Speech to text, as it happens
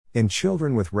In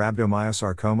children with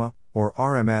rhabdomyosarcoma, or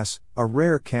RMS, a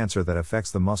rare cancer that affects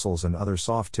the muscles and other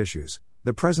soft tissues,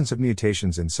 the presence of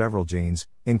mutations in several genes,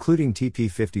 including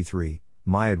TP53,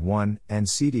 MYD1, and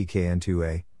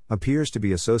CDKN2A, appears to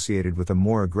be associated with a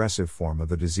more aggressive form of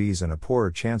the disease and a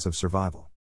poorer chance of survival.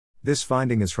 This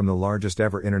finding is from the largest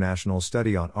ever international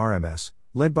study on RMS,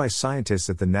 led by scientists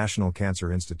at the National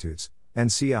Cancer Institutes,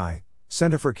 NCI,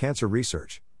 Center for Cancer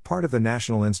Research, part of the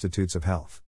National Institutes of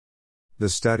Health. The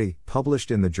study,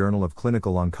 published in the Journal of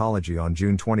Clinical Oncology on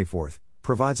June 24,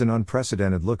 provides an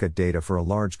unprecedented look at data for a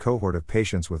large cohort of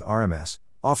patients with RMS,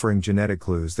 offering genetic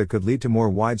clues that could lead to more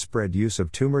widespread use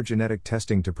of tumor genetic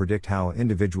testing to predict how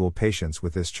individual patients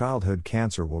with this childhood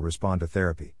cancer will respond to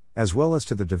therapy, as well as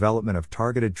to the development of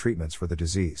targeted treatments for the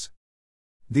disease.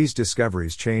 These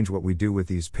discoveries change what we do with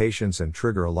these patients and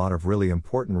trigger a lot of really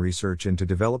important research into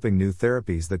developing new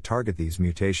therapies that target these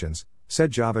mutations, said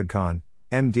Javed Khan,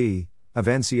 MD, of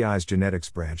NCI's genetics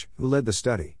branch, who led the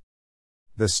study.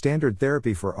 The standard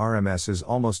therapy for RMS is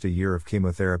almost a year of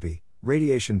chemotherapy,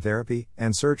 radiation therapy,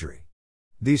 and surgery.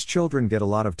 These children get a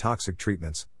lot of toxic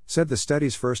treatments, said the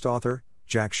study's first author,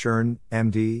 Jack Shern,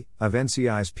 MD, of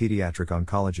NCI's pediatric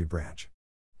oncology branch.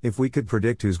 If we could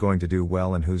predict who's going to do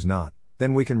well and who's not,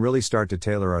 then we can really start to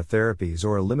tailor our therapies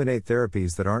or eliminate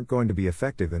therapies that aren't going to be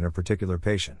effective in a particular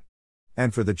patient.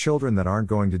 And for the children that aren't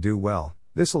going to do well,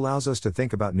 this allows us to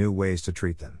think about new ways to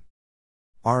treat them.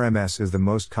 RMS is the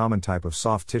most common type of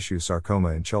soft tissue sarcoma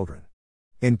in children.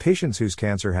 In patients whose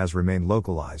cancer has remained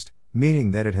localized,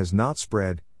 meaning that it has not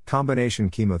spread, combination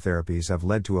chemotherapies have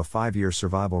led to a 5-year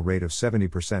survival rate of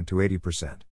 70% to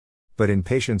 80%. But in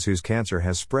patients whose cancer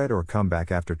has spread or come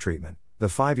back after treatment, the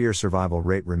 5-year survival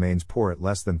rate remains poor at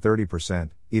less than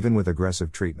 30%, even with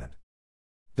aggressive treatment.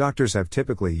 Doctors have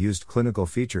typically used clinical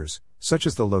features, such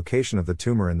as the location of the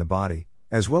tumor in the body,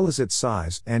 as well as its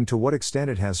size and to what extent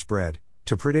it has spread,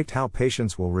 to predict how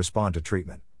patients will respond to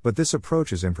treatment, but this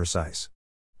approach is imprecise.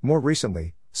 More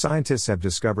recently, scientists have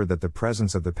discovered that the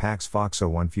presence of the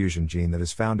PAX-FOXO1 fusion gene that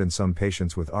is found in some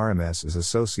patients with RMS is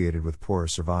associated with poorer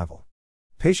survival.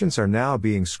 Patients are now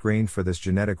being screened for this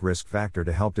genetic risk factor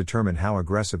to help determine how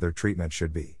aggressive their treatment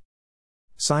should be.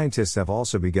 Scientists have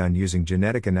also begun using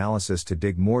genetic analysis to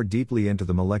dig more deeply into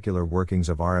the molecular workings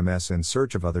of RMS in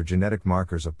search of other genetic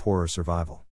markers of poorer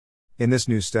survival. In this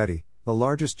new study, the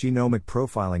largest genomic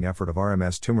profiling effort of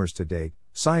RMS tumors to date,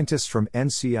 scientists from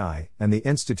NCI and the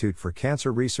Institute for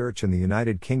Cancer Research in the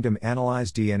United Kingdom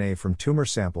analyzed DNA from tumor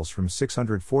samples from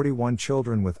 641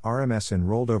 children with RMS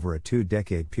enrolled over a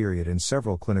 2-decade period in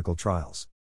several clinical trials.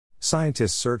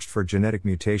 Scientists searched for genetic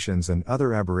mutations and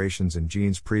other aberrations in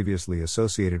genes previously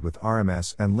associated with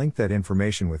RMS and linked that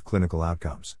information with clinical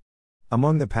outcomes.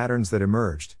 Among the patterns that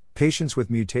emerged, patients with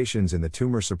mutations in the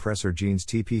tumor suppressor genes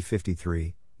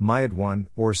TP53, MYD1,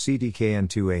 or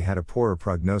CDKN2A had a poorer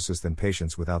prognosis than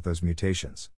patients without those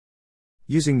mutations.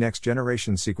 Using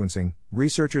next-generation sequencing,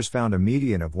 researchers found a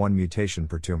median of 1 mutation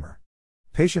per tumor.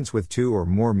 Patients with 2 or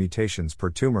more mutations per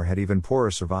tumor had even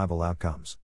poorer survival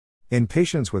outcomes. In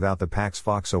patients without the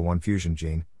PAX-FOXO1 fusion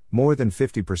gene, more than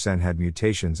 50% had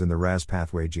mutations in the RAS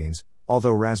pathway genes,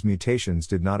 although RAS mutations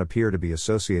did not appear to be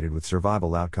associated with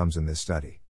survival outcomes in this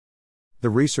study. The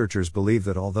researchers believe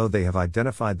that although they have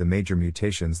identified the major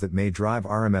mutations that may drive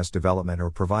RMS development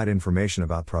or provide information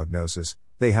about prognosis,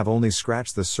 they have only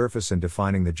scratched the surface in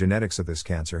defining the genetics of this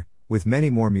cancer, with many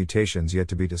more mutations yet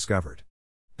to be discovered.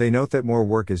 They note that more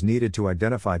work is needed to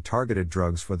identify targeted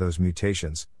drugs for those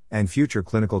mutations, and future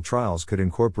clinical trials could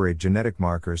incorporate genetic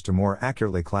markers to more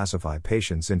accurately classify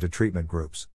patients into treatment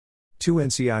groups. 2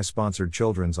 NCI-sponsored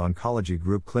children's oncology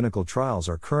group clinical trials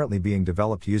are currently being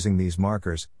developed using these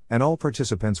markers, and all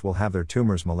participants will have their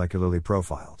tumors molecularly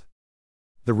profiled.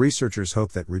 The researchers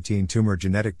hope that routine tumor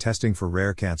genetic testing for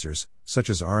rare cancers, such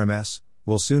as RMS,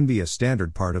 will soon be a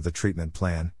standard part of the treatment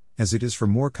plan, as it is for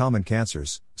more common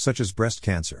cancers, such as breast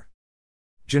cancer.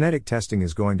 Genetic testing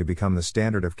is going to become the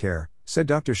standard of care, said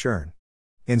Dr. Shern.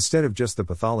 Instead of just the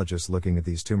pathologist looking at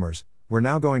these tumors, we're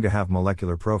now going to have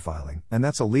molecular profiling, and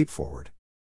that's a leap forward.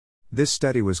 This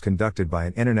study was conducted by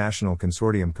an international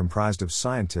consortium comprised of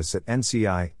scientists at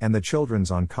NCI and the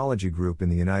Children's Oncology Group in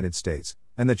the United States,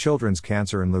 and the Children's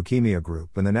Cancer and Leukemia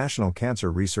Group and the National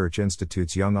Cancer Research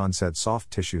Institute's Young Onset Soft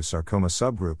Tissue Sarcoma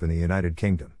Subgroup in the United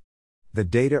Kingdom. The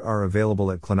data are available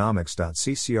at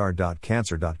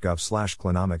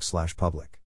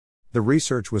clinomics.ccr.cancer.gov/clinomics/public. The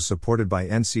research was supported by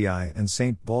NCI and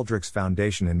St. Baldrick's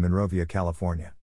Foundation in Monrovia, California.